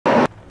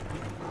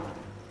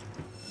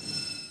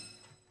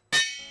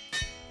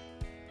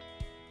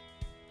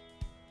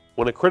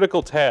When a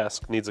critical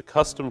task needs a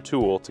custom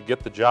tool to get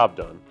the job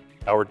done,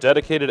 our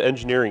dedicated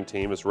engineering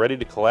team is ready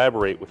to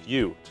collaborate with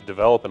you to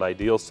develop an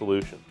ideal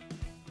solution.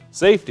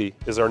 Safety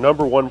is our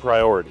 #1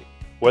 priority,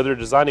 whether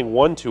designing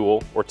one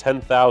tool or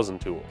 10,000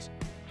 tools.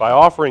 By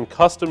offering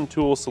custom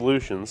tool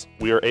solutions,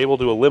 we are able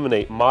to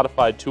eliminate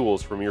modified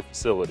tools from your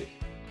facility.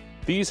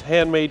 These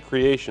handmade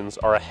creations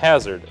are a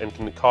hazard and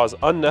can cause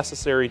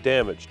unnecessary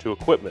damage to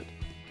equipment,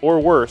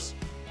 or worse,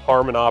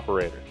 harm an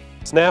operator.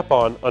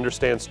 Snap-on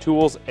understands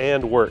tools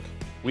and work.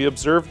 We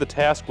observe the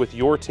task with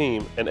your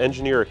team and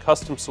engineer a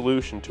custom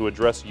solution to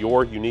address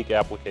your unique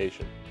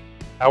application.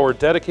 Our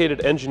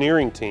dedicated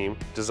engineering team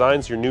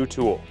designs your new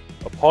tool.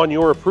 Upon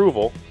your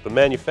approval, the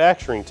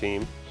manufacturing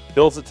team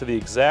builds it to the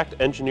exact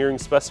engineering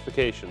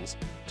specifications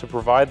to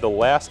provide the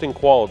lasting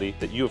quality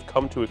that you have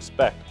come to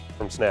expect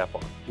from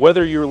Snap-on.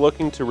 Whether you're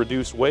looking to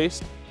reduce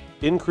waste,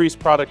 increase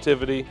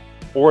productivity,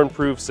 or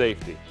improve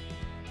safety,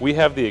 we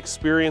have the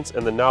experience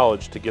and the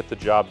knowledge to get the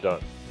job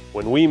done.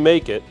 When we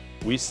make it,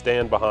 we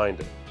stand behind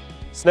it.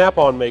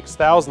 Snap-on makes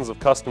thousands of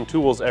custom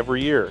tools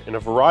every year in a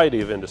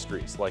variety of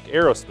industries like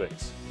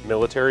aerospace,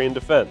 military and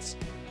defense,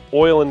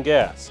 oil and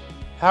gas,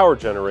 power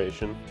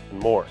generation, and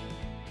more.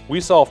 We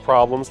solve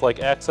problems like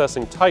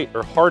accessing tight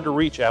or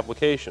hard-to-reach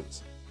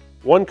applications.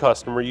 One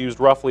customer used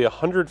roughly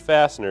 100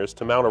 fasteners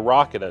to mount a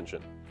rocket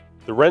engine.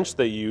 The wrench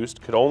they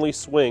used could only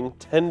swing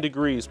 10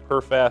 degrees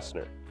per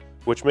fastener,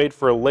 which made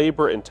for a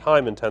labor and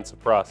time-intensive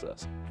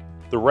process.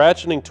 The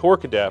ratcheting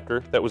torque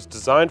adapter that was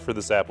designed for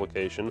this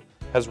application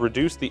has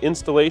reduced the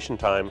installation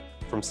time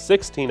from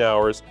 16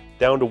 hours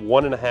down to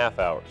 1.5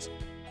 hours.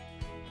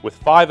 With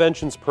 5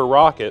 engines per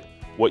rocket,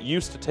 what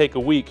used to take a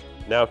week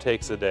now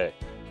takes a day.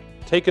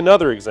 Take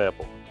another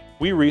example.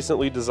 We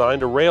recently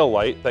designed a rail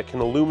light that can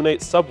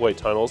illuminate subway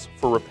tunnels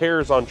for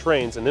repairs on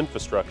trains and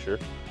infrastructure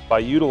by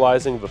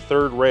utilizing the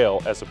third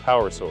rail as a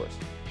power source.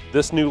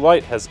 This new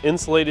light has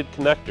insulated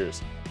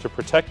connectors to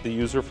protect the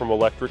user from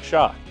electric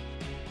shock,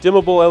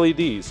 dimmable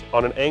LEDs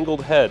on an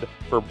angled head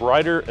for a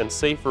brighter and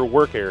safer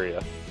work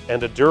area,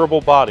 and a durable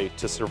body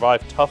to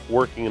survive tough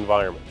working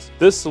environments.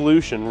 This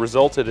solution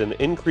resulted in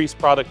increased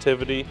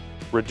productivity,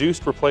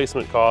 reduced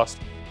replacement cost,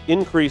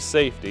 increased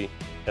safety,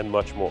 and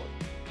much more.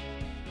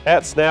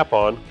 At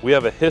Snap-on, we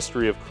have a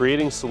history of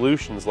creating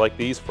solutions like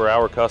these for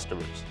our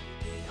customers.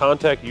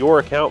 Contact your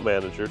account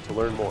manager to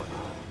learn more.